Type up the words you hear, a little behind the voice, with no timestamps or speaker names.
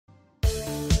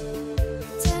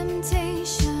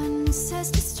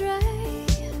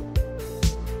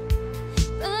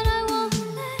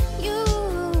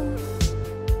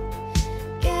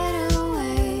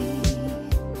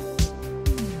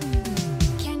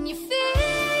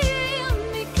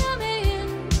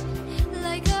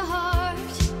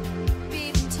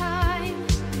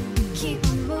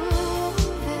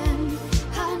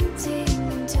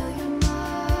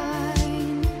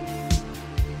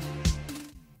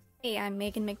Hey, I'm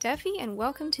Megan McDuffie, and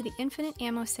welcome to the Infinite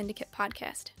Ammo Syndicate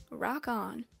podcast. Rock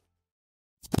on.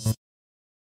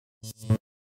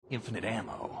 Infinite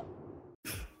ammo.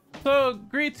 So,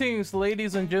 greetings,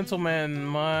 ladies and gentlemen.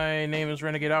 My name is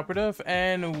Renegade Operative,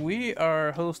 and we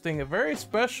are hosting a very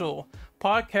special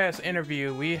podcast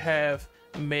interview. We have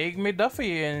Meg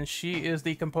McDuffie, and she is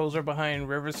the composer behind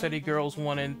River City Girls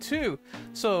 1 and 2.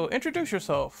 So, introduce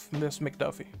yourself, Miss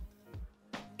McDuffie.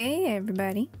 Hey,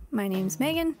 everybody. My name's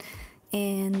Megan,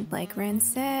 and like Ren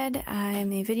said,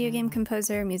 I'm a video game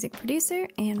composer, music producer,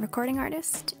 and recording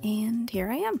artist, and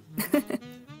here I am.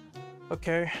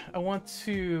 Okay, I want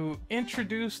to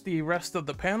introduce the rest of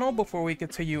the panel before we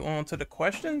continue on to the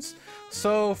questions.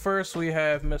 So, first we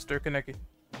have Mr. Kaneki.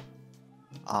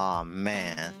 Aw,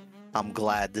 man. I'm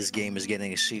glad this game is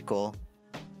getting a sequel.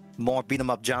 More beat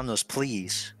 'em up genres,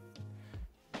 please.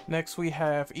 Next we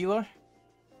have Eli.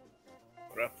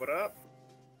 What up, what up?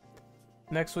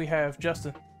 Next we have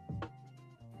Justin.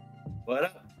 What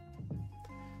up?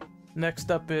 Next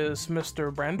up is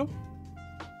Mr. Brandel.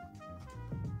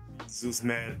 Zeus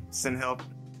man, send help.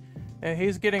 And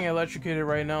he's getting electrocuted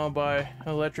right now by an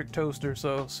electric toaster,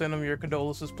 so send him your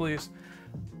condolences, please.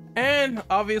 And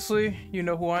obviously, you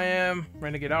know who I am,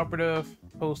 Renegade Operative,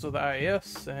 host of the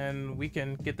IAS, and we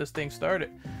can get this thing started.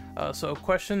 So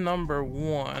question number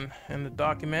 1 in the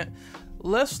document.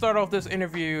 Let's start off this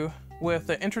interview with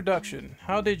the introduction.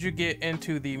 How did you get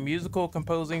into the musical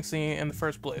composing scene in the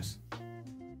first place?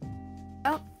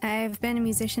 Well, I've been a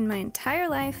musician my entire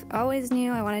life, always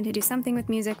knew I wanted to do something with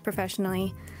music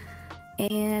professionally.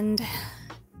 And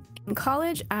in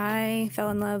college, I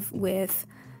fell in love with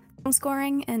film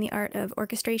scoring and the art of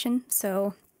orchestration.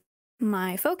 So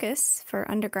my focus for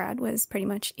undergrad was pretty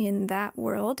much in that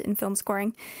world, in film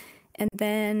scoring. And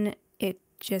then it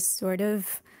just sort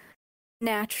of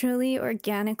naturally,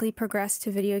 organically progressed to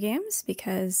video games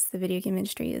because the video game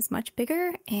industry is much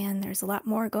bigger and there's a lot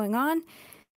more going on.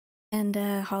 And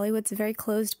Hollywood's a very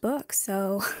closed book,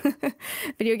 so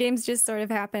video games just sort of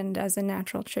happened as a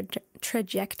natural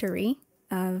trajectory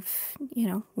of,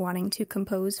 wanting to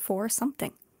compose for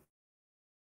something.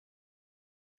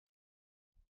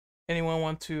 Anyone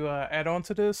want to add on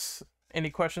to this? Any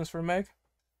questions for Meg?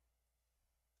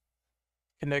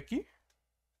 Kaneki?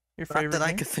 Your Not favorite that I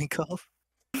game? could think of.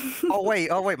 Oh wait,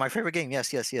 my favorite game.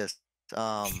 Yes.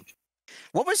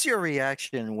 What was your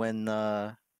reaction when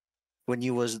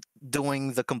you was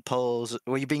doing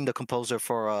were you being the composer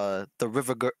for the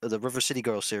River City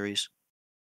Girls series?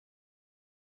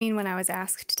 I mean, when I was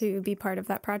asked to be part of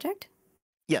that project?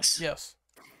 Yes. Yes.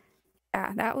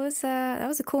 Yeah, that was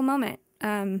a cool moment.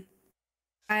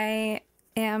 I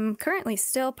am currently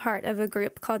still part of a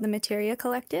group called the Materia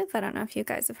Collective. I don't know if you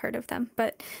guys have heard of them,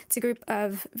 but it's a group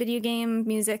of video game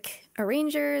music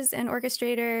arrangers and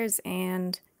orchestrators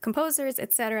and composers,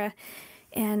 etc.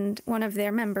 And one of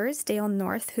their members, Dale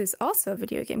North, who's also a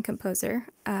video game composer,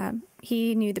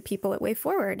 he knew the people at Way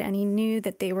Forward, and he knew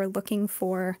that they were looking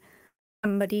for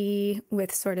somebody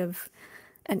with sort of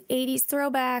an 80s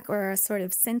throwback or a sort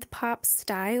of synth pop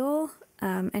style,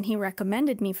 and he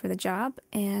recommended me for the job,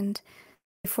 and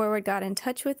Way Forward got in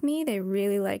touch with me. They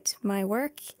really liked my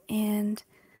work, and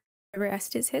the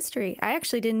rest is history. I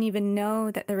actually didn't even know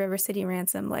that the River City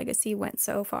Ransom legacy went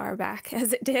so far back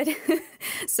as it did.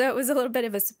 So it was a little bit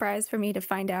of a surprise for me to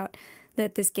find out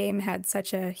that this game had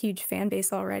such a huge fan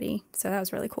base already. So that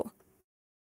was really cool.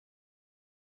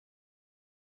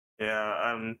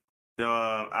 Yeah,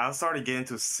 I started getting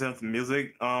into synth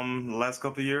music the last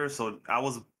couple of years, so I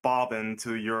was bobbing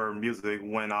to your music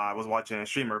when I was watching a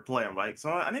streamer play. I'm like,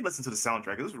 so I need to listen to the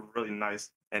soundtrack. It was really nice,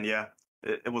 and yeah,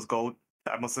 it was gold,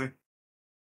 I must say.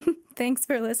 Thanks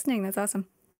for listening. That's awesome.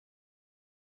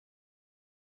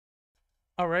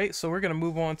 All right, so we're going to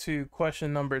move on to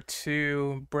question number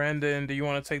 2. Brandon, do you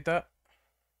want to take that?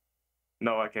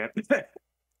 No, I can't.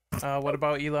 What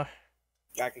about Eli?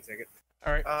 I can take it.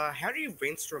 All right. How do you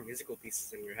brainstorm musical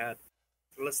pieces in your head?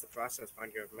 Tell us the process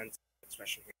behind your mental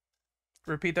expression here.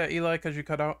 Repeat that, Eli, because you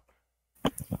cut out.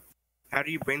 How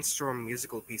do you brainstorm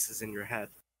musical pieces in your head?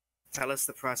 Tell us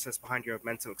the process behind your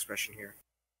mental expression here.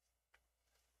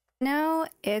 No,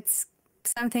 it's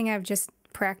something I've just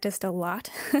practiced a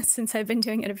lot since I've been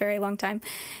doing it a very long time.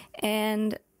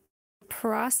 And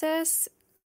process,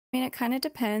 I mean, it kind of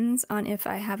depends on if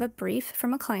I have a brief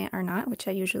from a client or not, which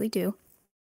I usually do.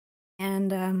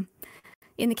 And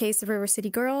in the case of River City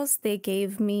Girls, they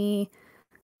gave me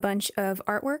a bunch of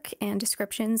artwork and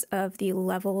descriptions of the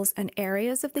levels and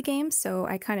areas of the game. So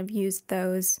I kind of used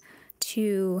those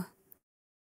to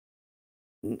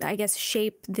I guess,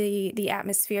 shape the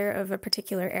atmosphere of a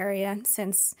particular area,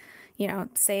 since,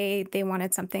 say they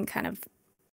wanted something kind of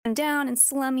down and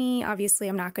slummy. Obviously,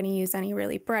 I'm not going to use any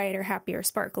really bright or happy or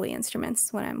sparkly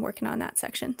instruments when I'm working on that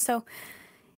section. So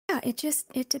yeah,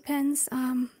 it depends.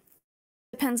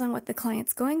 Depends on what the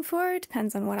client's going for,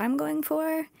 depends on what I'm going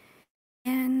for,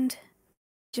 and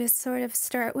just sort of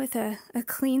start with a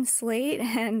clean slate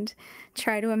and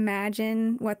try to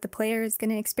imagine what the player is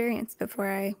going to experience before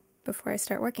I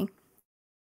start working.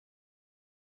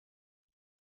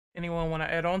 Anyone want to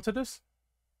add on to this?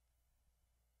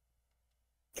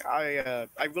 I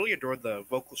really adored the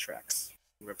vocal tracks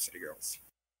in River City Girls.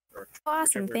 Or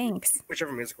Awesome, thanks.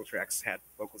 Whichever musical tracks had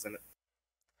vocals in it.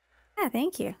 Yeah,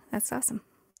 thank you. That's awesome.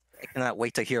 I cannot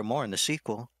wait to hear more in the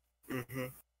sequel. Mm-hmm.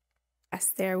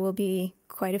 Yes, there will be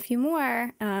quite a few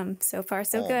more. So far,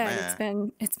 so good.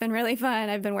 Man. It's been really fun.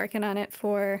 I've been working on it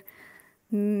for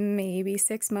maybe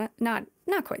 6 months, not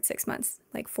quite 6 months,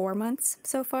 like 4 months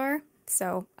so far.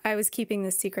 So I was keeping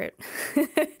this secret.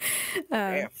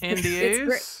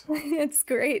 NDAs? It's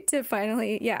great to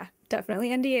finally, yeah, definitely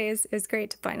NDAs. It's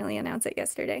great to finally announce it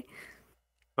yesterday.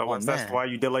 So that's man. why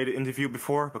you delayed the interview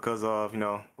before, because of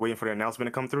waiting for the announcement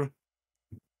to come through.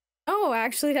 Oh,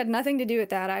 actually, it had nothing to do with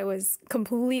that. I was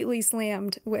completely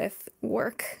slammed with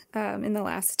work in the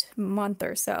last month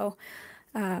or so.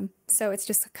 So it's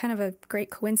just kind of a great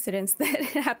coincidence that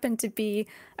it happened to be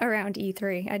around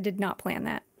E3. I did not plan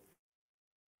that.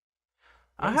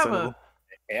 I have a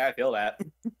Yeah, I feel that.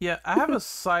 Yeah, I have a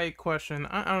side question.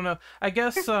 I don't know. I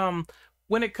guess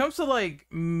when it comes to like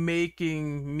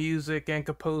making music and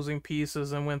composing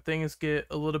pieces, and when things get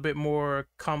a little bit more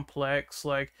complex,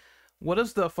 like what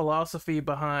is the philosophy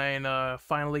behind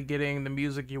finally getting the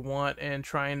music you want and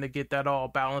trying to get that all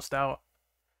balanced out?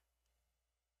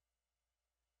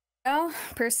 Well,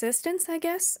 persistence, I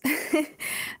guess.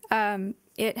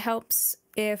 It helps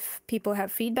if people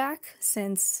have feedback,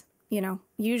 since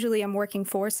usually I'm working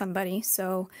for somebody.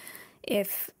 So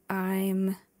if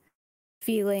I'm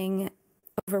feeling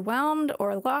overwhelmed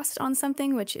or lost on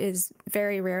something, which is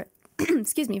very rare,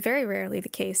 excuse me, very rarely the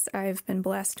case. I've been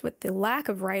blessed with the lack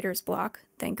of writer's block,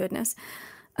 thank goodness.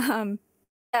 Yeah,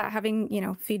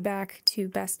 having, feedback to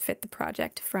best fit the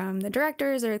project from the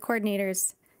directors or the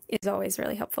coordinators is always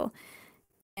really helpful.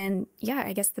 And yeah,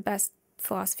 I guess the best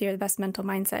philosophy or the best mental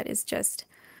mindset is just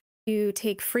to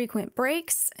take frequent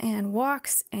breaks and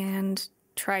walks and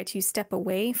try to step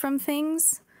away from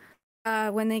things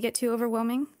when they get too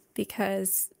overwhelming,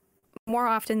 because more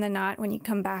often than not, when you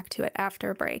come back to it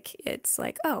after a break, it's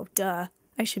like, oh, duh,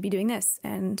 I should be doing this,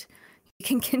 and you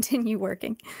can continue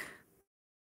working.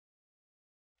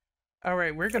 All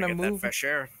right, we're gonna move. That fresh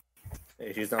air.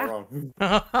 Hey, she's not wrong.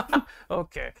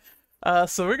 Okay,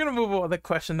 so we're gonna move on to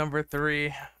question number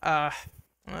 3.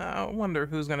 I wonder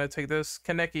who's gonna take this.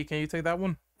 Kaneki, can you take that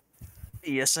one?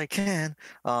 Yes, I can.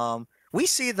 We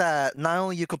see that not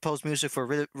only you compose music for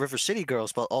River City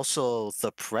Girls, but also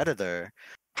The Predator.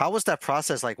 How was that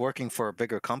process like working for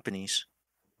bigger companies?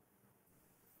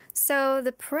 So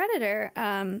The Predator,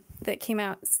 that came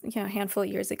out, a handful of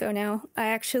years ago now, I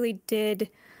actually did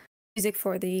music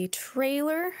for the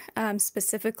trailer,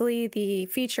 specifically the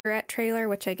featurette trailer,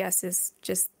 which I guess is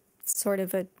just sort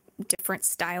of a different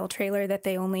style trailer that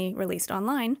they only released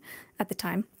online at the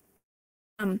time.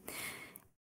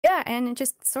 Yeah, and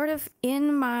just sort of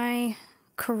in my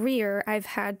career, I've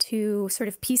had to sort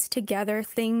of piece together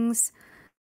things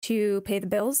to pay the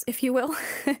bills, if you will.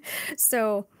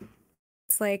 So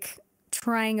it's like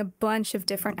trying a bunch of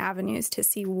different avenues to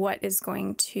see what is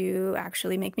going to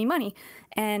actually make me money.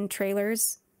 And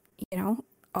trailers,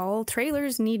 all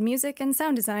trailers need music and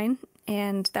sound design.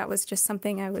 And that was just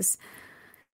something I was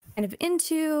kind of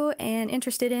into and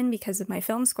interested in because of my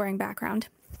film scoring background.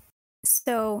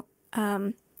 So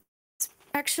it's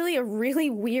actually a really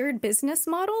weird business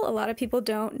model. A lot of people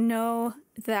don't know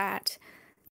that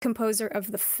composer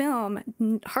of the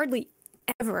film hardly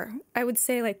ever, I would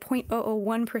say like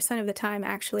 0.001% of the time,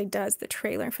 actually does the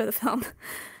trailer for the film.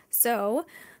 So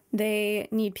they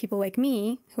need people like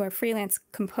me, who are freelance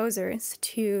composers,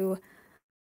 to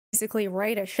basically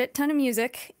write a shit ton of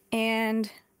music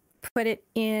and put it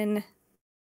in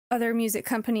other music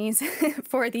companies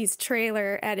for these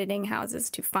trailer editing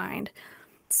houses to find.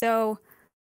 So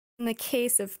in the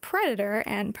case of Predator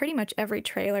and pretty much every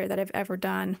trailer that I've ever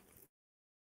done,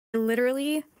 I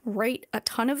literally write a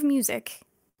ton of music,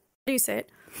 produce it,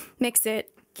 mix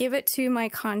it, give it to my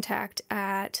contact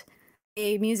at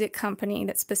a music company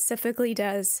that specifically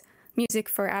does music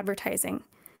for advertising.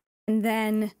 And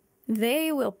then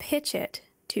they will pitch it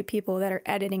to people that are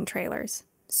editing trailers.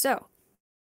 So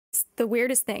it's the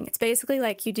weirdest thing. It's basically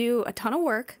like you do a ton of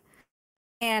work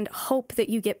and hope that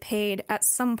you get paid at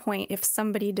some point if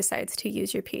somebody decides to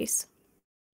use your piece.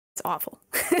 It's awful.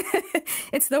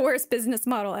 It's the worst business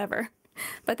model ever,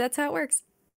 but that's how it works.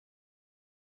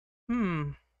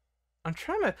 I'm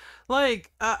trying to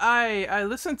like I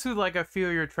listened to like a few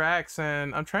of your tracks,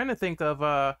 and I'm trying to think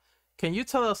of can you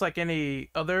tell us like any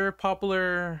other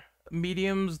popular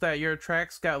mediums that your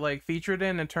tracks got like featured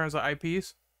in terms of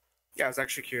IPs? Yeah, I was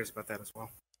actually curious about that as well.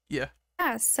 Yeah.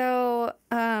 Yeah, so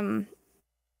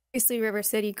obviously River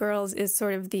City Girls is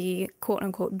sort of the quote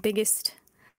unquote biggest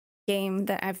game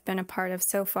that I've been a part of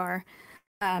so far.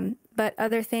 But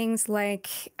other things like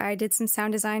I did some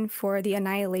sound design for the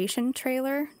Annihilation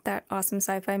trailer, that awesome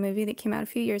sci-fi movie that came out a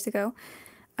few years ago.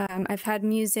 I've had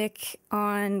music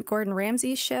on Gordon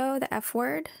Ramsay's show, The F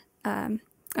Word,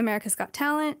 America's Got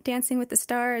Talent, Dancing with the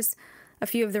Stars, a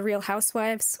few of the Real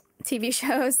Housewives TV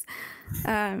shows.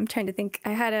 I'm trying to think.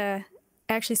 I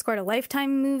actually scored a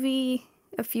Lifetime movie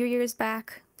a few years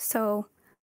back. So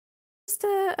just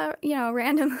a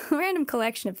random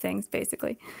collection of things,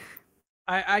 basically.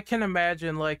 I can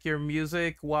imagine like your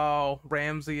music while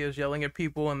Ramsey is yelling at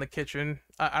people in the kitchen.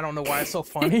 I don't know why it's so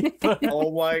funny, but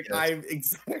Oh my! I'm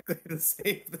exactly the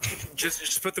same thing.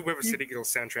 Just put the River City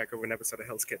Girls soundtrack over an episode of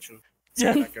Hell's Kitchen.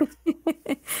 Yeah.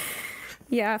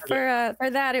 Yeah, for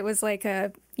that it was like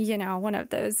one of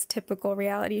those typical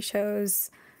reality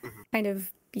shows, kind of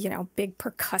big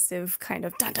percussive kind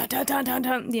of dun dun dun dun dun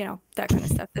dun, that kind of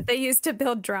stuff that they use to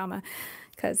build drama,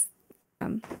 because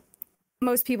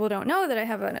most people don't know that I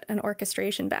have an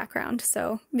orchestration background.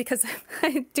 So because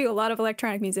I do a lot of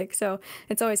electronic music, so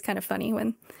it's always kind of funny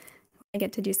when I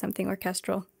get to do something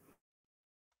orchestral.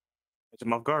 Catch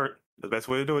them off guard. The best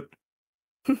way to do it.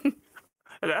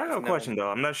 I have a question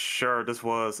though. I'm not sure this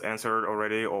was answered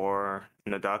already or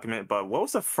in the document, but what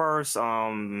was the first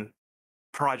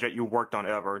project you worked on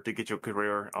ever to get your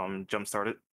career jump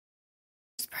started?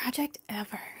 First project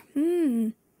ever.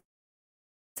 It's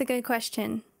a good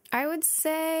question. I would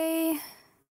say,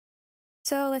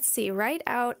 so let's see, right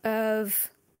out of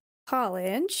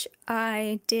college,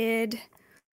 I did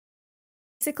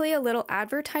basically a little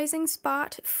advertising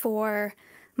spot for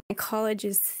my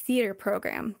college's theater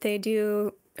program. They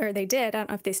did, I don't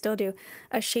know if they still do,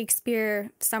 a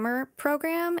Shakespeare summer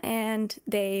program, and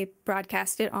they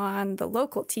broadcast it on the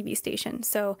local TV station.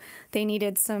 So they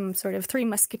needed some sort of Three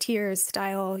Musketeers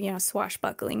style,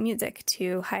 swashbuckling music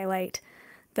to highlight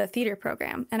the theater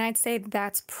program. And I'd say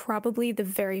that's probably the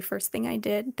very first thing I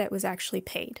did that was actually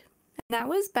paid. And that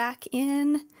was back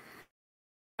in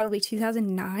probably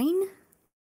 2009.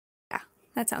 Yeah,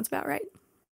 that sounds about right.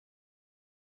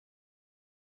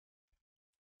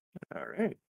 All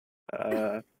right.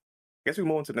 I guess we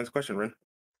move on to the next question, Ren.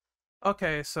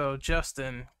 Okay, so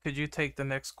Justin, could you take the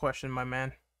next question, my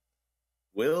man?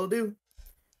 Will do.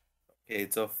 Okay,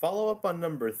 so follow up on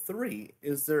number 3.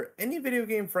 Is there any video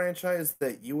game franchise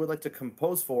that you would like to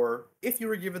compose for if you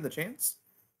were given the chance?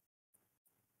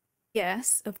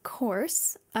 Yes, of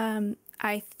course.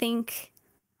 I think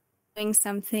doing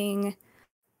something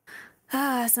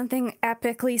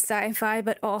epically sci-fi,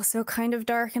 but also kind of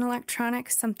dark and electronic,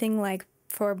 something like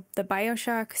for the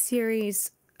BioShock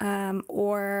series,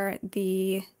 or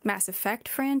the Mass Effect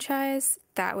franchise.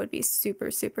 That would be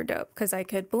super, super dope, because I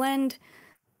could blend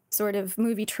sort of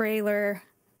movie trailer,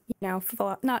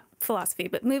 not philosophy,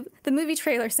 but the movie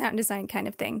trailer sound design kind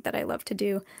of thing that I love to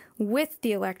do with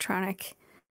the electronic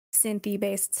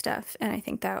synthy-based stuff, and I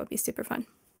think that would be super fun.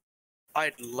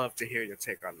 I'd love to hear your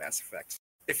take on Mass Effect,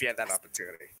 if you had that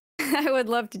opportunity. I would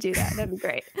love to do that. That'd be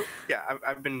great. Yeah,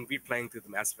 I've been replaying through the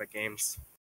Mass Effect games.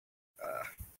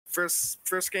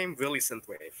 First game, really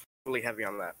synthwave. Really heavy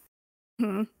on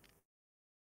that.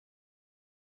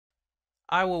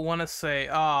 I would want to say,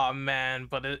 oh man,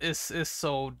 but it's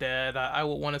so dead. I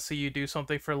would want to see you do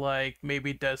something for like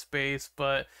maybe Dead Space,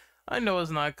 but I know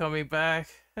it's not coming back.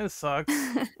 It sucks.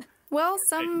 Well,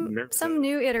 some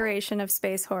new iteration of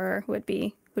space horror would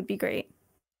be great.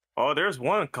 Oh, there's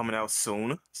one coming out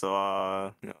soon,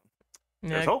 so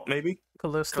there's hope maybe.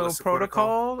 Callisto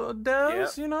Protocol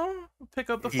devs, pick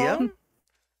up the phone.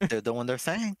 They're doing their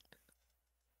thing.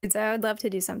 I would love to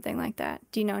do something like that.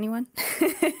 Do you know anyone?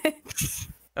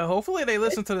 Hopefully they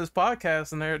listen to this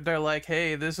podcast and they're like,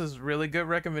 hey, this is really good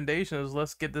recommendations.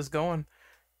 Let's get this going.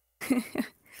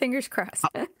 Fingers crossed.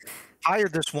 Hire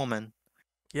this woman.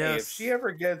 Yes. Hey, if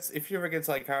she ever gets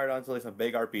like hired onto like some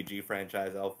big RPG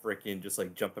franchise, I'll freaking just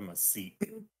like jump in my seat.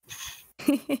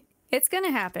 It's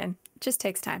gonna happen. It just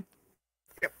takes time.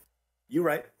 Yep. You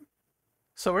right.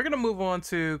 So we're going to move on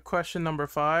to question number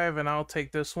 5, and I'll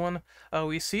take this one.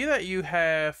 We see that you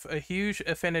have a huge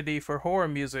affinity for horror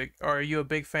music. Are you a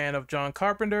big fan of John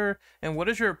Carpenter? And what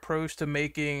is your approach to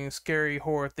making scary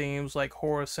horror themes like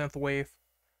horror synthwave?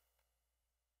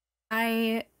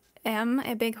 I am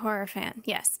a big horror fan,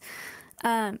 yes.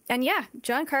 And yeah,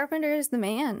 John Carpenter is the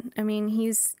man. I mean,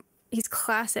 he's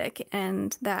classic,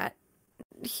 and that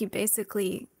he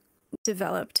basically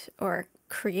developed or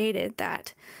created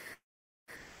that.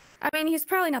 I mean, he's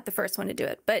probably not the first one to do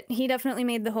it, but he definitely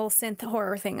made the whole synth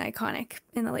horror thing iconic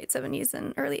in the late 70s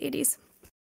and early 80s.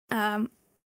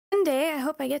 One day, I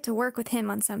hope I get to work with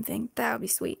him on something. That would be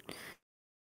sweet.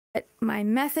 But my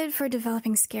method for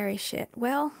developing scary shit,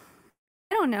 well,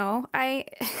 I don't know.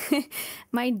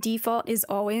 My default is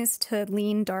always to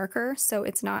lean darker, so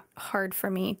it's not hard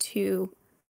for me to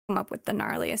come up with the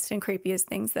gnarliest and creepiest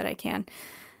things that I can.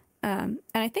 And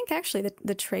I think actually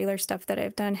the trailer stuff that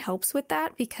I've done helps with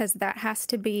that, because that has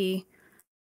to be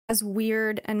as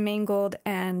weird and mangled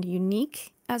and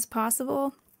unique as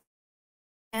possible.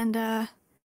 And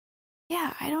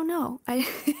yeah, I don't know.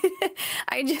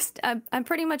 I'm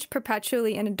pretty much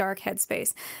perpetually in a dark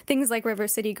headspace. Things like River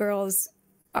City Girls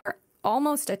are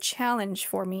almost a challenge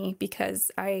for me because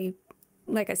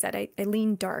like I said, I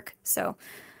lean dark. So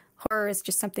horror is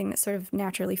just something that sort of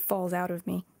naturally falls out of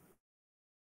me.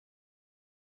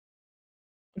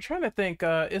 I'm trying to think,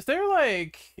 is there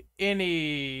like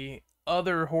any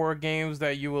other horror games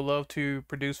that you would love to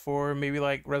produce for, maybe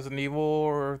like Resident Evil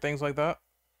or things like that?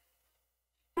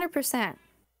 100%.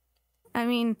 I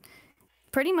mean,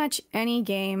 pretty much any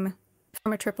game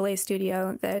from a AAA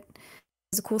studio that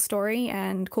has a cool story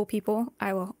and cool people,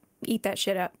 I will eat that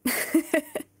shit up.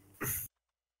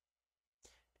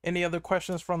 Any other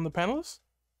questions from the panelists?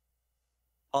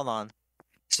 Hold on.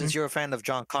 Since you're a fan of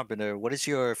John Carpenter, what is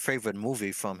your favorite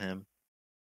movie from him?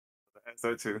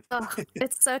 So too. Ugh,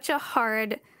 it's such a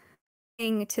hard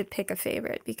thing to pick a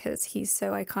favorite because he's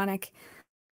so iconic.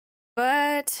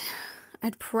 But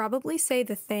I'd probably say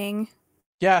The Thing.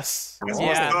 Yes. Oh.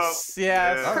 Yes.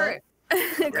 Yes. Kurt,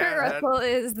 Kurt Yeah, Russell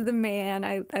is the man.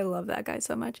 I love that guy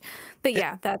so much. But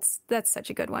yeah, that's such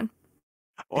a good one.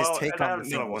 His Well, take and I on have the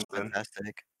thing another was one then.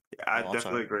 fantastic. Yeah, I Oh, I'm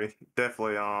definitely sorry. agree.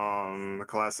 Definitely a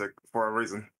classic for a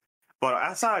reason. But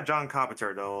outside John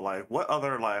Carpenter though, like what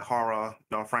other like horror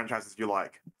franchises you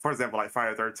like? For example, like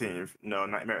Friday the 13th,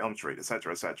 Nightmare on Elm Street,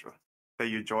 etc., etc. That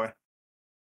you enjoy?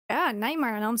 Yeah,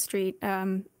 Nightmare on Elm Street.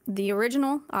 The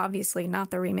original, obviously, not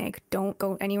the remake. Don't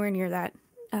go anywhere near that.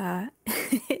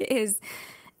 Is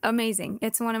amazing.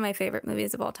 It's one of my favorite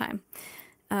movies of all time.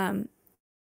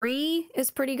 3 is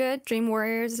pretty good. Dream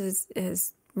Warriors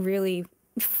is really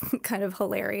kind of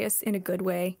hilarious in a good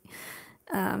way.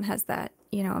 Has that,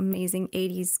 amazing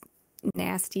 80s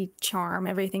nasty charm.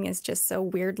 Everything is just so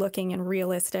weird looking and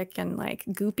realistic and like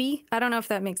goopy. I don't know if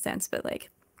that makes sense, but like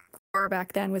horror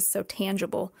back then was so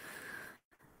tangible.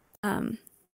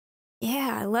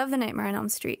 Yeah, I love the Nightmare on Elm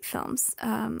Street films.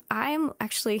 I'm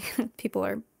actually, people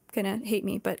are gonna hate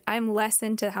me, but I'm less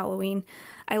into Halloween.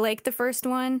 I like the first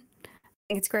one. I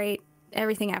think it's great.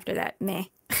 Everything after that, meh.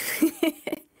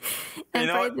 You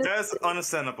know what? That's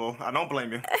understandable. I don't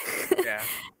blame you. Yeah.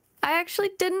 I actually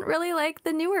didn't really like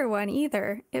the newer one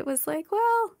either. It was like,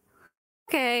 well,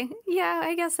 okay, yeah,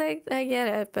 I guess I get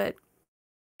it, but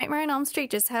Nightmare on Elm Street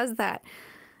just has that.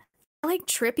 I like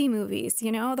trippy movies,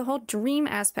 the whole dream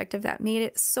aspect of that made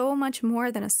it so much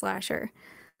more than a slasher.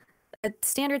 A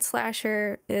standard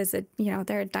slasher is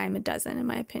they're a dime a dozen in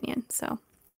my opinion, so.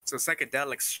 So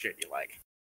psychedelic shit you like?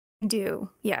 Do,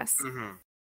 yes. Mm-hmm.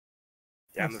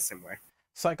 Yeah, I'm the same way.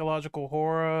 Psychological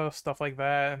horror, stuff like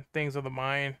that, things of the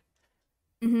mind.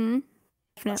 Mm-hmm.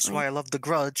 That's why I love The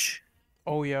Grudge.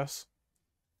 Oh, yes.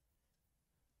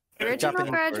 The original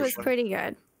Japanese Grudge was version. pretty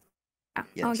good.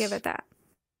 Yeah, I'll give Yes. it that.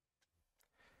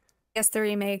 I guess the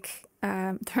remake,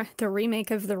 the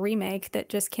remake of the remake that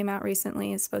just came out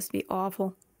recently is supposed to be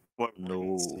awful. What?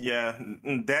 No. Yeah,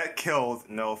 that killed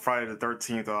Friday the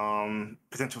 13th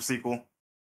potential sequel.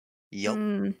 Yup.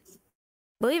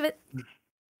 Believe it.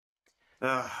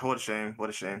 What a shame. What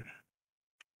a shame.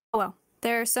 Oh well,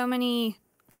 there are so many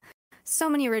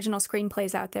original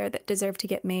screenplays out there that deserve to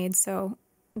get made. So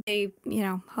they,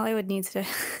 Hollywood needs to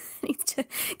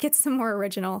get some more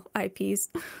original IPs.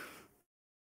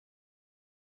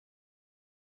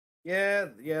 Yeah,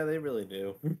 they really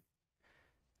do.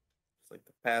 It's like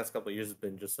the past couple of years has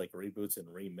been just like reboots and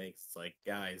remakes. It's like,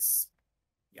 guys,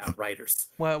 yeah, writers.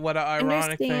 What an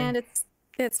ironic Understand thing.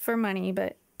 it's for money,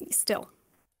 but still.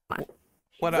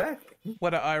 What Exactly.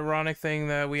 what an ironic thing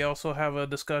that we also have a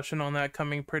discussion on that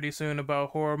coming pretty soon about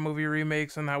horror movie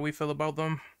remakes and how we feel about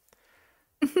them.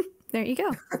 There you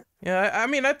go. Yeah, I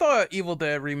mean, I thought Evil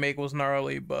Dead remake was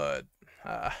gnarly, but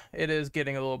it is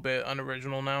getting a little bit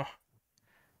unoriginal now.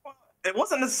 It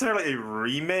wasn't necessarily a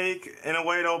remake in a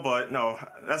way though, but no,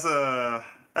 that's a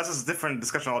that's just a different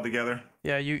discussion altogether.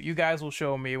 Yeah, you guys will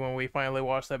show me when we finally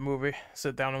watch that movie.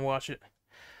 Sit down and watch it.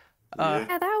 Yeah.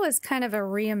 Yeah, that was kind of a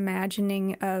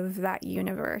reimagining of that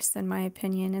universe, in my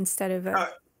opinion, instead of a. Uh,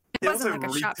 It it was wasn't a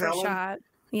like a shot for retelling. shot.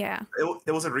 Yeah.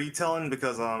 It was a retelling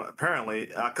because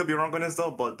apparently I could be wrong on this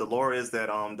though, but the lore is that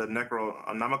the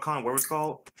Necronomicon, whatever it's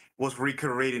called, was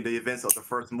recreating the events of the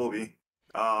first movie.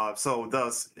 So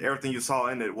thus everything you saw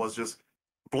in it was just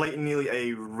blatantly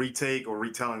a retake or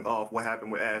retelling of what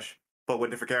happened with Ash, but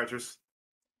with different characters.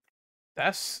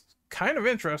 That's kind of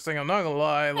interesting. I'm not gonna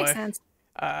lie. Makes Like, sense.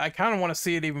 I kind of want to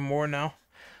see it even more now.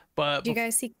 But Did you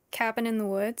guys see Cabin in the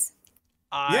Woods?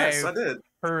 Yes, I I've did.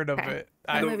 heard of Okay. it.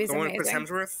 That The, movie's the one with Chris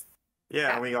amazing. Hemsworth? Yeah,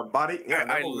 Yeah. when you got body. Yeah,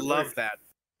 I movie was love great. that.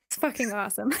 It's fucking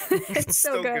awesome. It's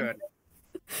so good.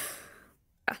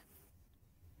 All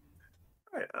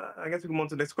right, I guess we can move on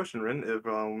to the next question, Ren. If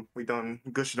we done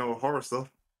gushing over horror stuff.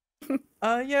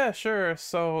 Yeah, sure.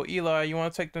 So Eli, you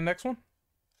want to take the next one?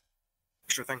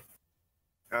 Sure thing.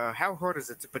 How hard is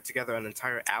it to put together an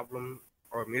entire album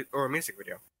or a music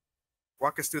video?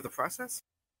 Walk us through the process.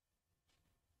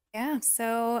 Yeah,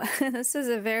 so this is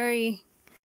a very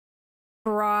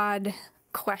broad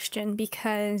question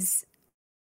because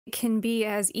it can be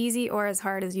as easy or as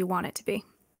hard as you want it to be.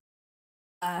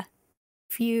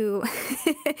 If you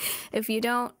if you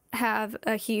don't have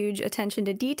a huge attention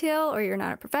to detail, or you're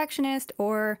not a perfectionist,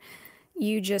 or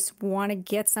you just want to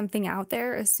get something out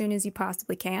there as soon as you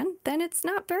possibly can, then it's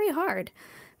not very hard.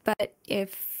 But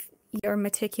if you're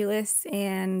meticulous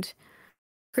and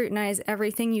scrutinize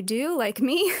everything you do, like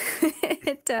me,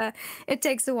 it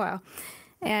takes a while.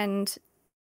 And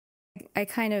I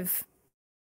kind of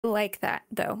like that,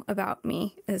 though, about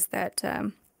me, is that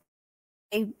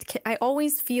I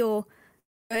always feel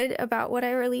good about what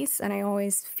I release, and I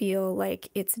always feel like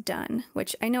it's done,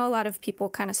 which I know a lot of people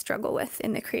kind of struggle with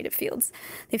in the creative fields.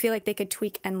 They feel like they could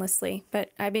tweak endlessly,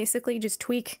 but I basically just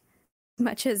tweak as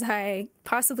much as I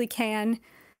possibly can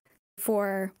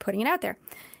for putting it out there.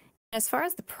 As far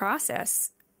as the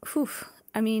process,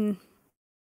 I mean,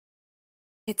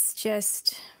 it's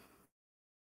just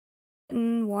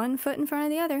one foot in front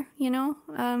of the other, you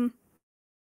know?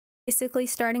 Basically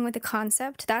starting with the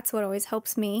concept, that's what always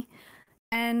helps me.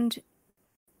 And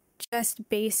just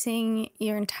basing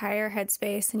your entire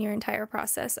headspace and your entire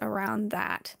process around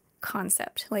that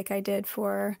concept, like I did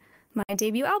for my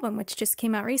debut album, which just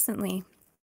came out recently.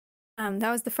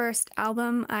 That was the first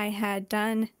album I had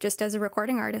done just as a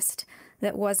recording artist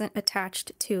that wasn't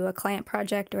attached to a client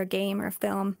project or a game or a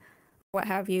film, what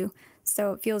have you.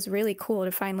 So it feels really cool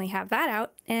to finally have that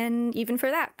out. And even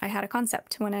for that, I had a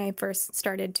concept when I first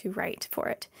started to write for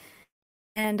it.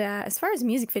 And as far as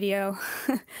music video,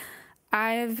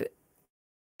 I've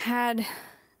had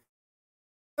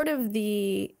sort of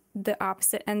the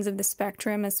opposite ends of the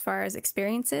spectrum as far as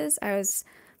experiences. I was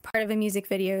part of a music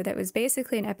video that was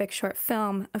basically an epic short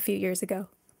film a few years ago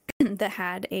that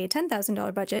had a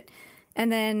 $10,000 budget.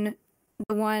 And then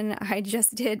the one I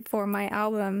just did for my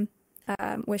album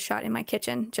was shot in my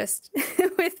kitchen, just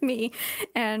with me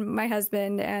and my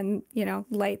husband, and, you know,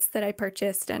 lights that I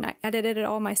purchased, and I edited it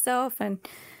all myself. And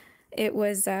it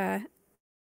was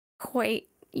quite,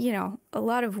 you know, a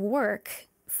lot of work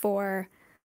for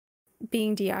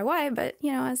being DIY, but,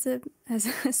 you know, as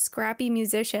a scrappy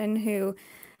musician who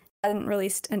hadn't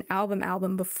released an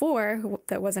album before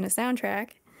that wasn't a soundtrack,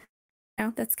 you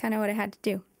know, that's kind of what I had to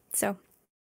do. So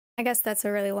I guess that's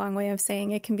a really long way of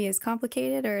saying it can be as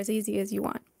complicated or as easy as you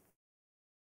want.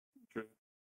 True.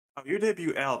 Your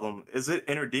debut album, is it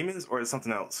Inner Demons or is it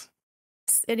something else?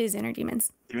 It is Inner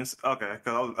Demons. Demons? Okay,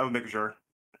 because I was making sure.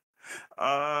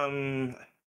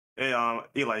 Hey,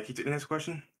 Eli, can you take the next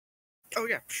question? Oh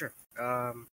yeah, sure.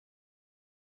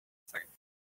 Second.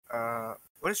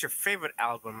 What is your favorite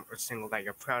album or single that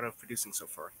you're proud of producing so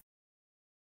far?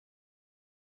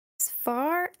 As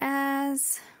far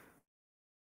as,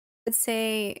 I'd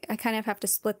say I kind of have to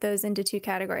split those into two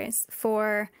categories.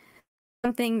 For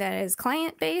something that is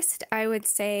client-based, I would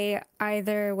say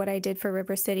either what I did for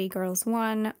River City Girls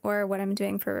 1 or what I'm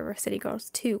doing for River City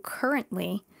Girls 2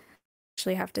 currently.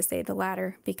 Actually have to say the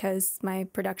latter because my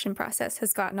production process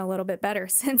has gotten a little bit better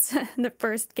since the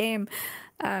first game.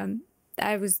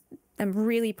 I'm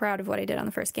really proud of what I did on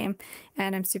the first game,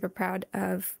 and I'm super proud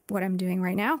of what I'm doing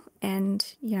right now. And,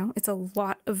 you know, it's a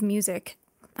lot of music.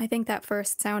 I think that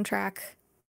first soundtrack,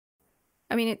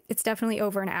 I mean, it's definitely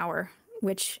over an hour,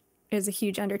 which is a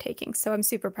huge undertaking. So I'm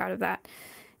super proud of that.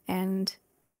 And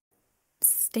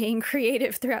staying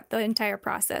creative throughout the entire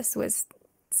process was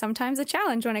sometimes a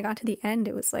challenge. When I got to the end,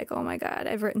 it was like, oh my God,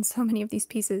 I've written so many of these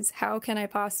pieces. How can I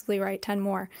possibly write 10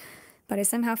 more? But I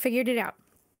somehow figured it out.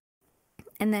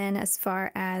 And then as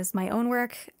far as my own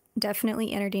work, definitely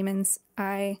Inner Demons.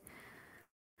 I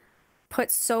put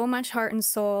so much heart and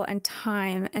soul and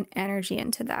time and energy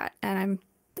into that, and I'm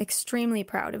extremely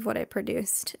proud of what I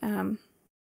produced.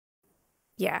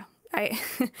 Yeah, I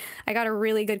I got a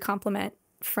really good compliment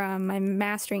from my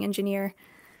mastering engineer.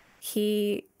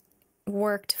 He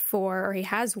he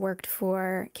has worked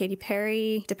for Katy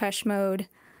Perry, Depeche Mode,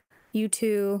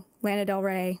 U2, Lana Del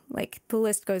Rey, like the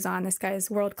list goes on. This guy is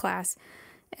world class,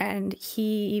 and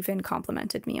he even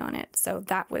complimented me on it. So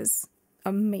that was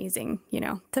amazing.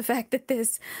 The fact that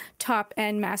this top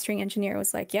end mastering engineer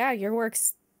was like, yeah, your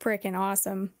work's freaking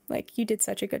awesome. Like, you did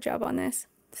such a good job on this.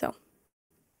 So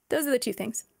those are the two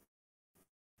things.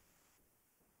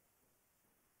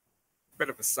 Bit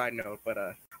of a side note, but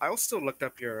I also looked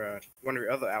up your one of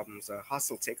your other albums,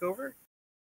 Hostile Takeover.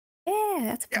 Yeah,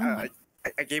 that's a fun one.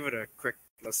 I gave it a quick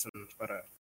listen, but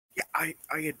yeah, I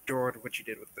adored what you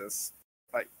did with this.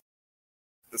 Like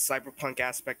the cyberpunk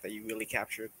aspect that you really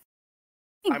captured.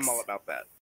 Thanks. I'm all about that.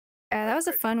 Yeah, that was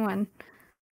a fun one.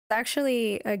 It's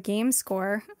actually a game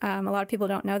score. A lot of people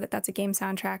don't know that that's a game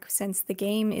soundtrack since the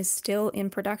game is still in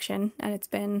production and it's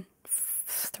been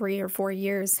 3 or 4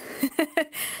 years.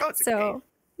 Oh, it's a game.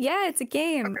 Yeah, it's a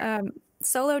game. Okay.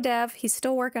 Solo dev. He's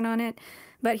still working on it,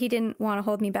 but he didn't want to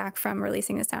hold me back from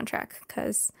releasing the soundtrack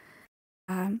because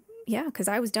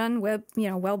I was done with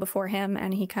well before him,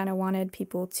 and he kind of wanted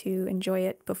people to enjoy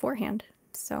it beforehand.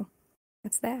 So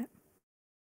that's that.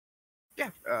 Yeah,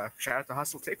 shout out to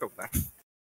Hostile Takeover, man.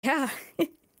 Yeah.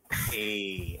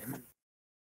 Hey.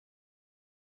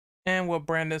 And what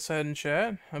Brandon said in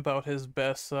chat about his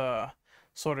best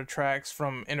sort of tracks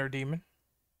from Inner Demon.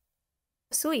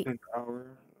 Sweet. Love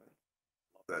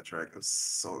that track. It was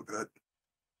so good.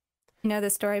 You know the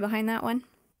story behind that one?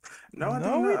 No, I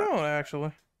we don't. don't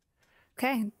actually.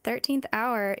 Okay, 13th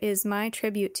Hour is my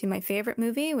tribute to my favorite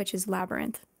movie, which is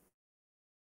Labyrinth.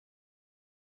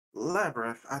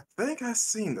 Labyrinth. I think I've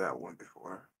seen that one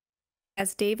before.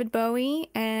 As David Bowie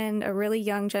and a really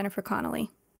young Jennifer Connelly.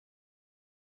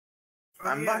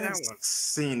 I might have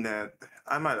seen that.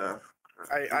 I might have.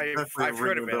 I've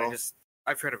heard of it.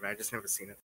 I've heard of it. I just never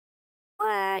seen it.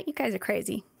 What? You guys are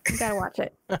crazy. You gotta watch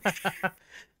it.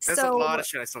 There's a lot of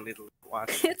shit I still need to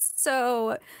watch. It's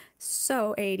so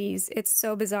 80s. It's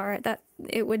so bizarre that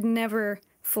it would never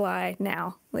fly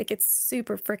now. Like, it's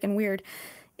super freaking weird.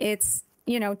 It's,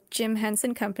 Jim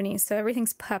Henson Company, so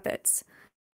everything's puppets.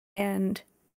 And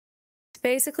it's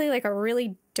basically like a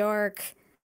really dark,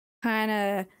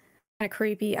 kind of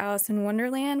creepy Alice in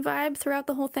Wonderland vibe throughout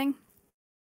the whole thing.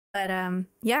 But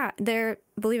yeah,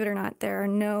 believe it or not, there are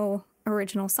no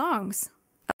original songs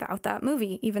about that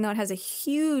movie, even though it has a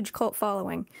huge cult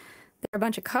following. There are a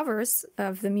bunch of covers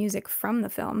of the music from the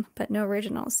film, but no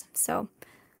originals. So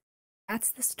that's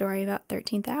the story about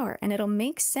 13th Hour, and it'll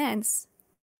make sense.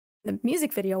 The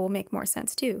music video will make more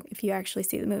sense too if you actually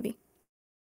see the movie.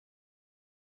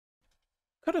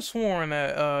 Could have sworn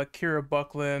that Kira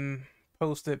Buckland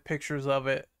posted pictures of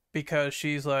it because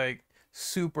she's like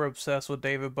super obsessed with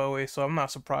David Bowie, so I'm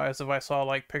not surprised if I saw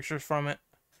like pictures from it.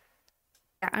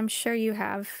 Yeah, I'm sure you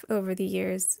have over the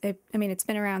years. It's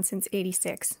been around since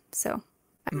 '86, so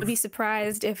I would be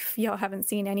surprised if y'all haven't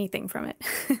seen anything from it.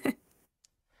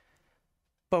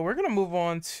 But we're going to move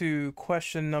on to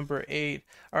question number 8.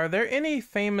 Are there any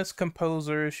famous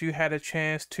composers you had a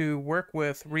chance to work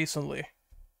with recently?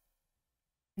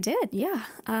 I did, yeah.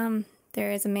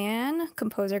 There is a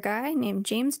composer guy named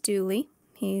James Dooley.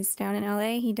 He's down in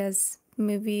LA. He does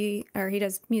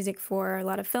music for a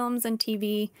lot of films and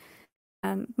TV.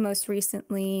 Most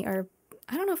recently, or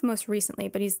I don't know if most recently,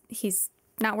 but he's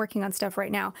not working on stuff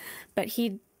right now. But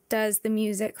he does the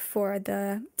music for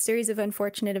the series of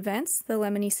Unfortunate Events, the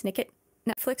Lemony Snicket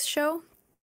Netflix show,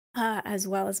 as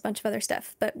well as a bunch of other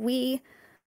stuff. But we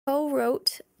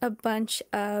co-wrote a bunch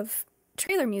of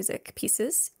trailer music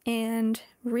pieces, and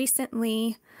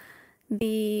recently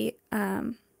the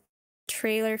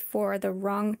trailer for the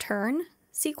Wrong Turn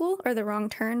sequel, or the Wrong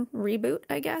Turn reboot,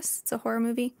 I guess. It's a horror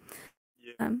movie.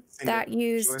 Yeah, that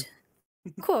used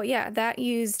cool, yeah, that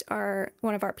used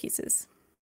one of our pieces.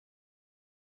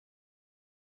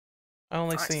 I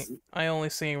only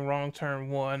seen Wrong Turn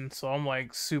 1, so I'm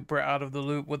like super out of the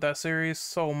loop with that series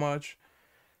so much.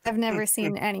 I've never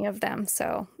seen any of them,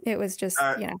 so it was just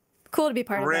cool to be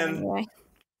part of that anyway.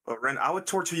 But Ren, I would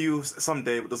torture you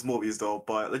someday with those movies though.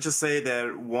 But let's just say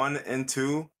that 1 and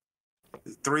 2,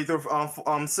 3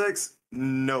 through 6,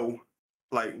 no,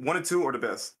 like 1 and 2 are the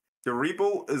best. The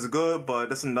reboot is good, but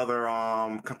that's another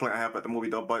complaint I have about the movie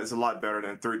though. But it's a lot better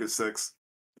than 3 to 6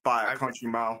 by a country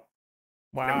mile.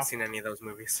 Wow. I haven't seen any of those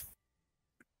movies.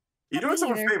 You're doing Me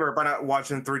someone a either. favor by not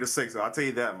watching 3 to 6. I'll tell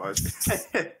you that much.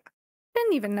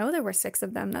 Didn't even know there were 6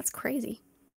 of them. That's crazy.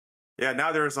 Yeah,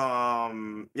 now there's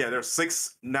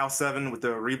 6, now 7 with the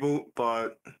reboot,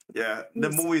 but yeah, the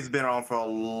Yes. movie's been on for a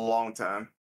long time.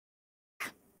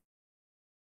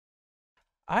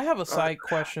 I have a side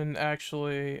question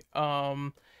actually.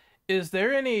 Is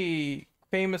there any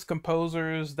famous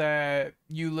composers that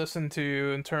you listen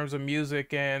to in terms of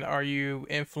music, and are you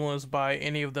influenced by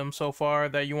any of them so far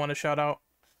that you want to shout out?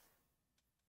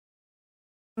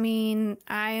 I mean,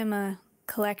 I am a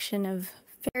collection of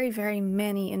very, very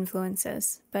many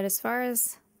influences. But as far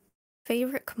as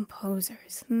favorite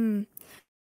composers, John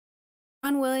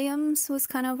Williams was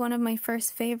kind of one of my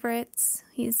first favorites.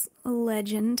 He's a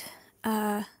legend.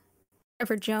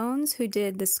 Trevor Jones, who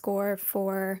did the score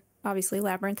for obviously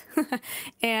Labyrinth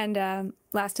and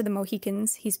Last of the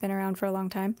Mohicans. He's been around for a long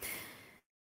time.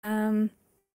 I'm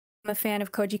a fan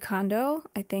of Koji Kondo.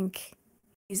 I think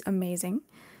he's amazing.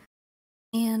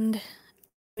 And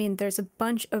I mean, there's a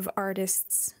bunch of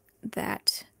artists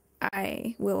that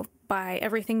I will buy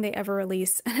everything they ever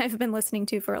release, and I've been listening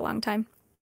to for a long time.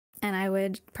 And I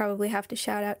would probably have to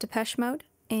shout out Depeche Mode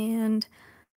and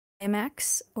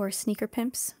IMAX or Sneaker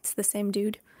Pimps. It's the same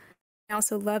dude. I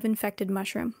also love Infected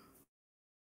Mushroom.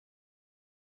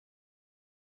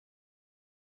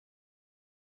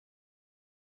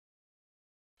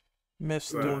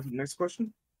 Mr. Next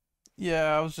question.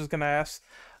 Yeah, I was just gonna ask,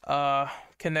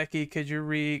 Kaneki, could you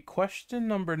read question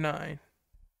number 9?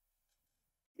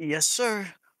 Yes, sir.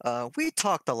 We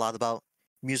talked a lot about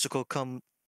musical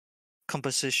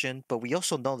composition, but we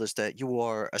also noticed that you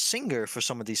are a singer for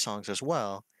some of these songs as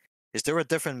well. Is there a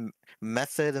different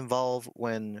method involved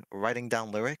when writing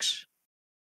down lyrics?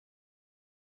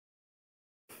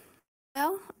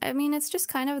 Well, I mean, it's just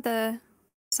kind of the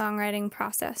songwriting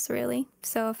process, really.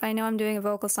 So if I know I'm doing a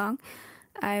vocal song,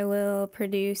 I will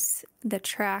produce the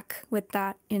track with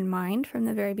that in mind from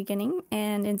the very beginning.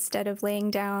 And instead of laying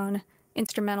down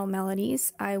instrumental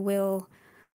melodies, I will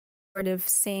sort of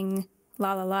sing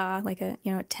la la la, like a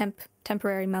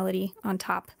temporary melody on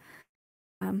top,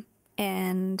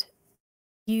 and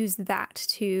use that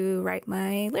to write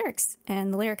my lyrics.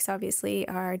 And the lyrics obviously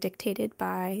are dictated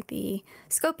by the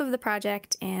scope of the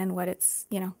project and what it's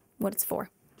for.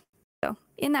 So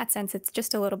in that sense, it's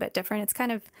just a little bit different. It's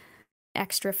kind of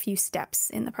extra few steps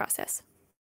in the process.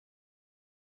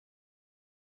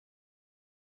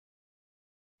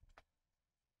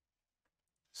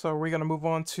 So are we gonna move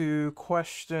on to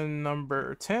question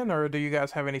number 10, or do you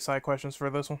guys have any side questions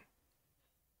for this one?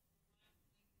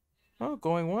 Oh,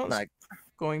 going once, Like,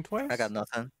 going twice. I got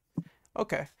nothing.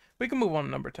 Okay, we can move on to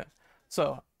number 10.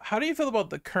 So, how do you feel about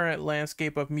the current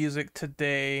landscape of music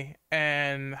today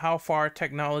and how far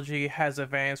technology has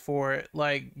advanced for it,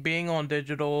 like being on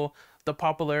digital, the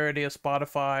popularity of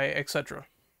Spotify, etc.?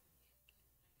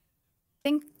 I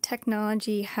think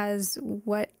technology has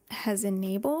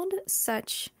enabled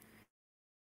such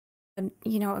an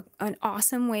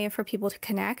awesome way for people to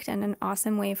connect and an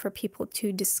awesome way for people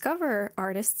to discover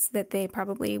artists that they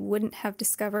probably wouldn't have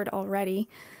discovered already.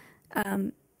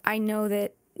 I know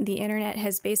that the internet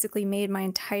has basically made my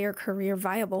entire career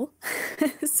viable.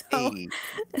 Hey.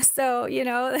 So,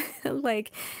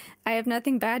 like, I have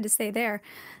nothing bad to say there.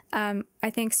 I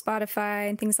think Spotify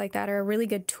and things like that are a really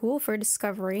good tool for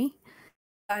discovery.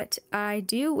 But I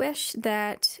do wish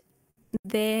that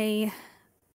they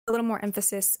a little more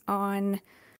emphasis on,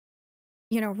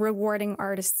 rewarding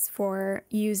artists for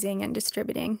using and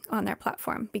distributing on their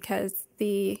platform, because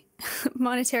the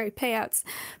monetary payouts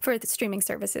for the streaming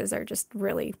services are just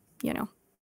really,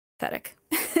 pathetic.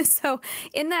 So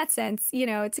in that sense,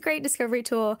 it's a great discovery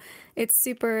tool. It's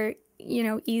super,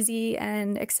 easy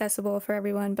and accessible for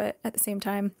everyone. But at the same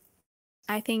time,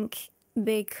 I think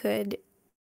they could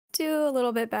do a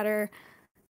little bit better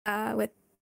with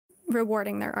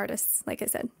rewarding their artists, like I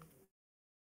said.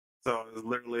 So it's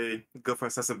literally good for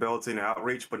accessibility and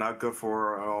outreach, but not good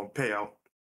for payout.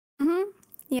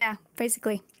 Yeah,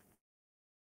 basically.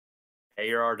 Hey,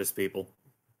 your artist, people.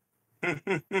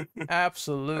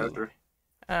 Absolutely.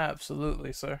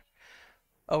 Absolutely, sir.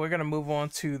 Oh, we're going to move on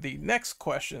to the next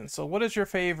question. So, what is your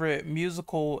favorite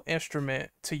musical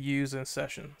instrument to use in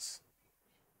sessions?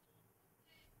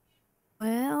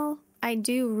 Well, I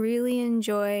do really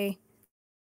enjoy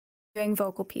doing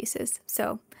vocal pieces.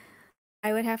 So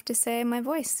I would have to say my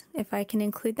voice. If I can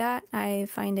include that, I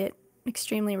find it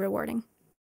extremely rewarding.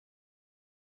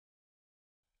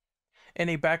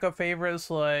 Any backup favorites,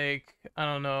 like, I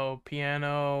don't know,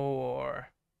 piano or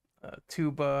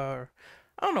tuba? Or,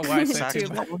 I don't know why I say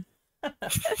tuba.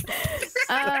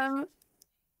 I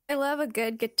love a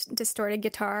good distorted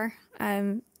guitar.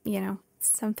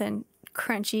 something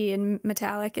crunchy and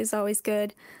metallic is always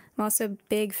good. I'm also a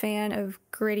big fan of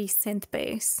gritty synth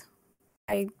bass.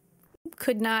 I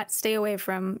could not stay away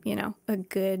from, a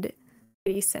good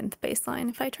gritty synth bass line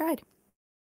if I tried.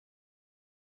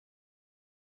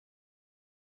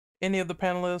 Any of the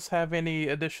panelists have any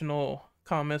additional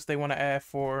comments they want to add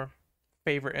for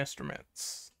favorite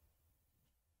instruments?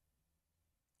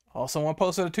 Oh, someone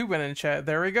posted a tube in the chat.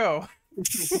 There we go.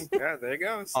 Yeah, there it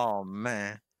goes. Oh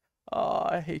man. Oh,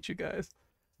 I hate you guys.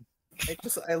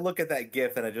 I look at that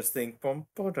GIF and I just think, bum,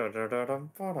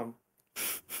 ba-da-da-da-dum, ba-dum.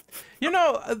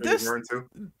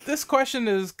 This question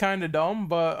is kind of dumb,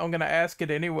 but I'm gonna ask it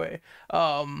anyway.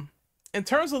 In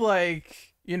terms of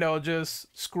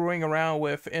just screwing around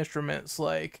with instruments,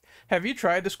 have you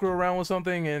tried to screw around with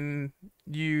something and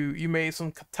you made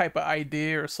some type of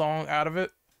idea or song out of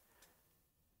it?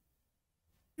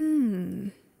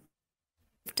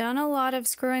 I've done a lot of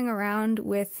screwing around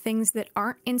with things that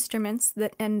aren't instruments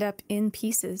that end up in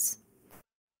pieces.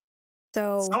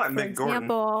 So,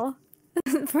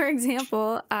 for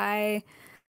example, I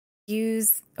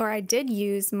did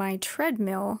use my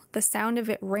treadmill, the sound of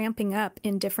it ramping up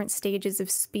in different stages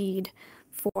of speed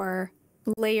for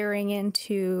layering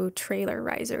into trailer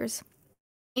risers.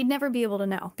 You'd never be able to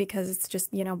know because it's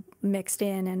just, mixed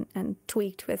in and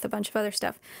tweaked with a bunch of other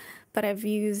stuff. But I've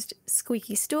used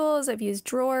squeaky stools, I've used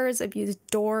drawers, I've used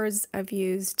doors, I've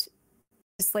used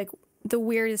just the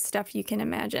weirdest stuff you can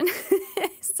imagine.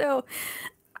 So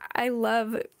I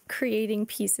love creating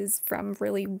pieces from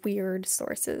really weird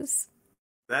sources.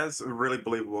 That's really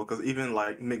believable because even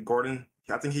Mick Gordon,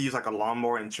 I think he used a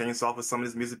lawnmower and chainsaw for some of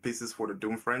his music pieces for the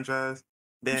Doom franchise.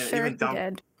 Then sure even he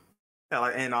did. Yeah,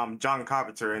 and John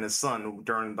Carpenter and his son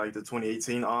during the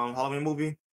 2018 Halloween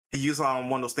movie, he used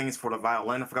one of those things for the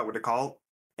violin. I forgot what they're called,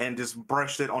 and just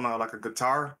brushed it on a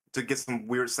guitar to get some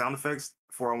weird sound effects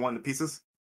for one of the pieces.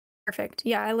 Perfect.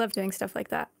 Yeah, I love doing stuff like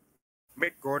that.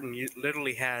 Mick Gordon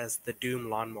literally has the Doom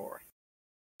lawnmower.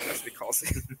 That's what he calls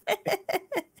it.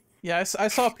 Yeah, I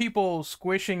saw people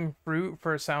squishing fruit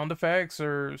for sound effects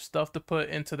or stuff to put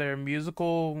into their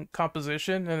musical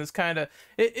composition, and it's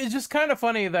just kind of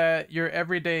funny that your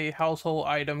everyday household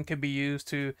item can be used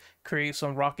to create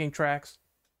some rocking tracks.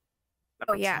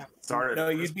 Oh yeah. No,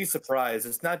 you'd be surprised.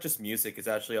 It's not just music, it's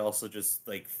actually also just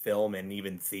film and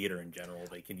even theater in general.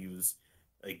 They can use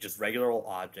just regular old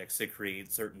objects to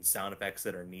create certain sound effects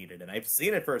that are needed, and I've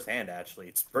seen it firsthand. Actually,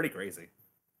 it's pretty crazy.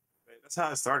 That's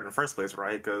how it started in the first place,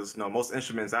 right? Because most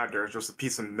instruments out there is just a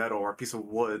piece of metal or a piece of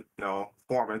wood,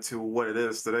 form into what it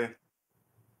is today.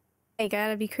 You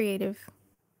gotta be creative.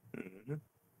 Mm-hmm.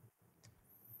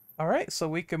 All right, so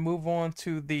we can move on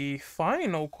to the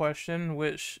final question,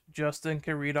 which Justin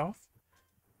can read off.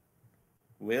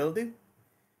 Will do.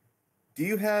 Do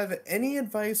you have any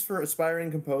advice for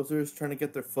aspiring composers trying to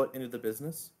get their foot into the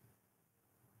business?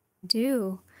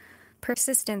 Do.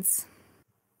 Persistence.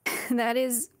 That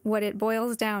is what it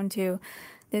boils down to.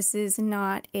 This is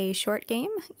not a short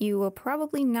game. You will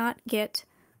probably not get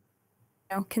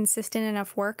consistent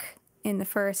enough work in the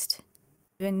first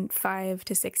even 5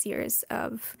 to 6 years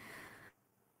of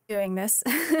doing this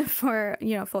for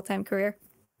full-time career.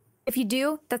 If you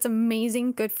do, that's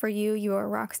amazing. Good for you. You are a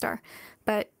rock star.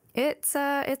 But it's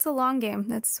a long game.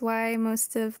 That's why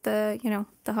most of the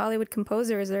Hollywood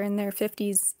composers are in their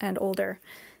 50s and older.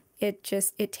 It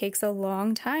takes a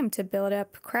long time to build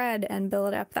up cred and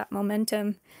build up that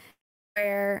momentum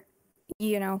where,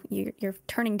 you're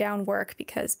turning down work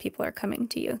because people are coming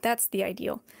to you. That's the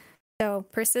ideal. So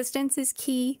persistence is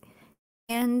key,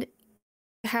 and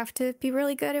you have to be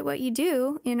really good at what you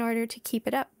do in order to keep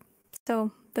it up.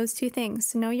 So those two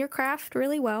things, know your craft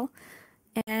really well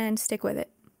and stick with it.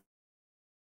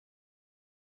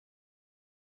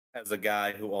 As a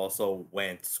guy who also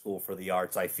went to school for the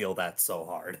arts, I feel that's so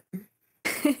hard.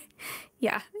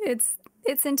 Yeah, it's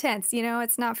intense.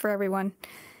 It's not for everyone.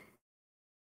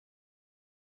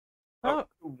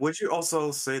 Would you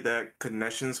also say that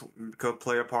connections could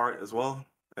play a part as well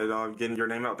in getting your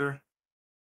name out there?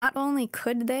 Not only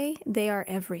could they are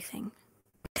everything.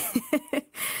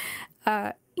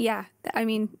 Yeah, I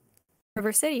mean,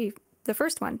 River City, the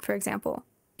first one, for example,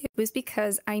 it was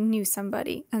because I knew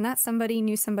somebody, and that somebody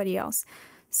knew somebody else.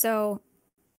 So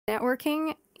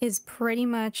networking is pretty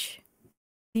much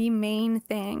the main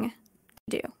thing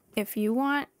to do. If you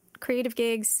want creative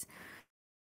gigs,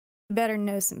 you better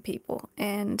know some people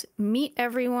and meet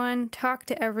everyone, talk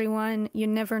to everyone. You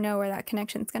never know where that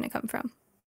connection's going to come from.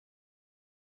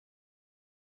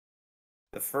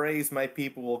 The phrase "my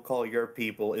people will call your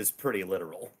people" is pretty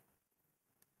literal.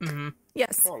 Mm-hmm.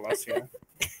 Yes. More or less, yeah.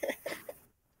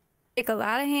 Take a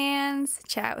lot of hands,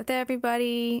 chat with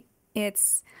everybody.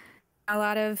 It's a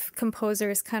lot of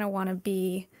composers kind of want to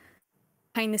be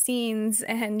behind the scenes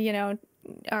and,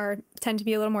 tend to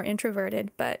be a little more introverted.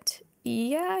 But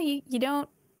yeah, you don't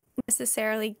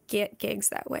necessarily get gigs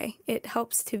that way. It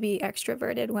helps to be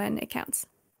extroverted when it counts.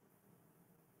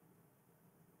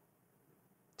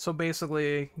 So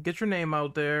basically, get your name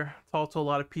out there, talk to a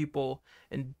lot of people,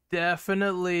 and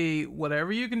definitely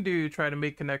whatever you can do, try to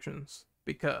make connections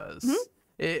because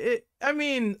I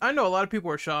mean, I know a lot of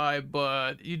people are shy,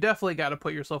 but you definitely got to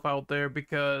put yourself out there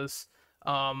because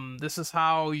this is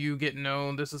how you get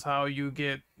known. This is how you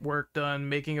get work done,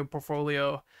 making a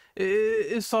portfolio.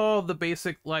 It's all the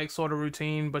basic like sort of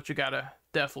routine, but you gotta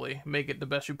definitely make it the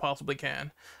best you possibly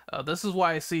can. This is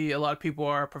why I see a lot of people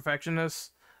are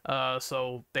perfectionists.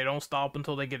 So they don't stop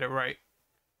until they get it right.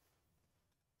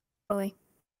 Fully.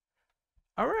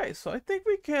 All right, so I think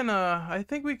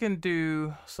we can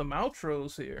do some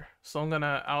outros here. So I'm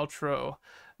gonna outro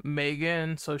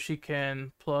Megan so she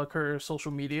can plug her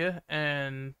social media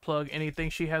and plug anything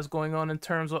she has going on in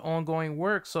terms of ongoing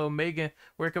work. So Megan,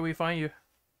 where can we find you?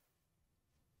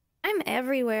 I'm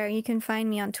everywhere. You can find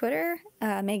me on Twitter,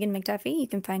 Megan McDuffie. You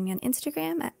can find me on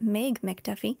Instagram at Meg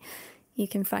McDuffie. You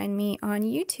can find me on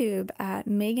YouTube at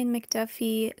Megan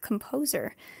McDuffie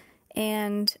Composer.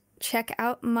 And check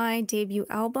out my debut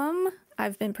album.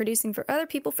 I've been producing for other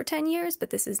people for 10 years, but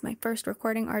this is my first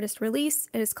recording artist release.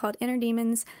 It is called Inner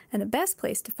Demons, and the best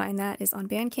place to find that is on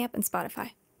Bandcamp and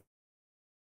Spotify.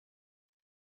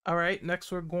 All right,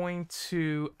 next we're going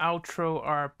to outro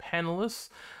our panelists.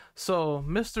 So,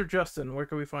 Mr. Justin, where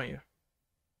can we find you?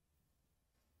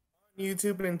 On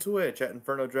YouTube and Twitch at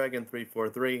Inferno Dragon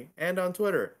 343 and on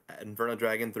Twitter at Inferno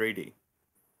Dragon 3D.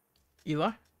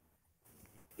 Eli?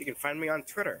 You can find me on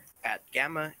Twitter at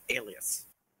Gamma Alias.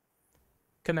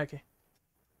 Kaneki?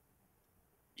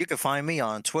 You can find me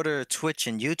on Twitter, Twitch,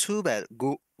 and YouTube at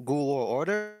Google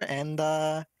Order. And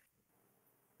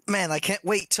man, I can't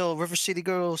wait till River City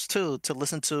Girls 2 to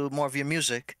listen to more of your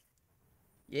music.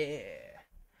 Yeah.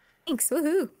 Thanks,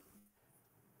 woohoo!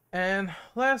 And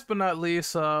last but not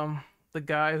least, the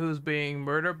guy who's being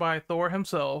murdered by Thor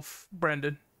himself,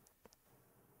 Brendan.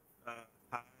 Hi.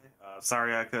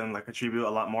 Sorry I couldn't contribute a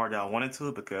lot more than I wanted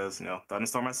to because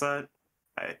thunderstorm outside.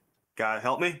 Hey, God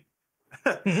help me.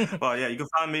 Well, yeah, you can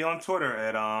find me on Twitter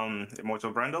at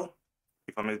Immortal Brendel.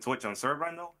 You can find me on Twitch on Sir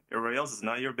Brendel. Everybody else is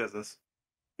not your business.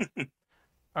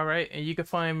 All right, and you can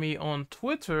find me on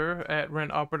Twitter at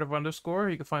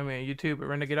RenOperative_. You can find me on YouTube at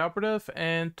Renegade Operative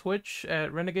and Twitch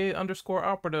at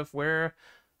Renegade_Operative, where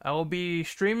I will be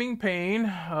streaming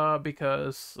Pain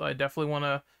because I definitely want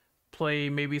to play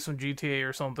maybe some GTA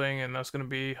or something, and that's going to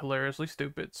be hilariously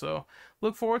stupid. So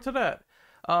look forward to that.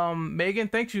 Megan,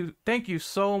 thank you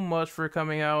so much for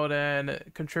coming out and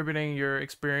contributing your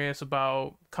experience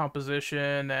about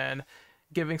composition and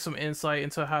giving some insight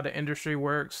into how the industry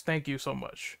works. Thank you so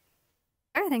much.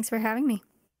 Sure, thanks for having me.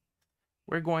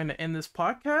 We're going to end this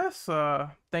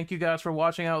podcast. Thank you guys for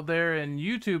watching out there in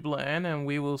YouTube land, and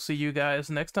we will see you guys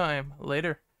next time.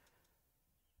 Later.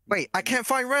 Wait, I can't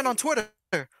find Ren on Twitter.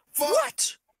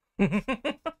 What?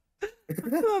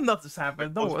 Nothing's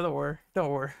happened. Don't worry.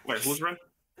 Wait, who's Ren?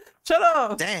 Shut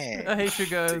up. Dang. I hate you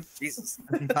guys. Jesus.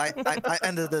 I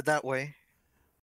ended it that way.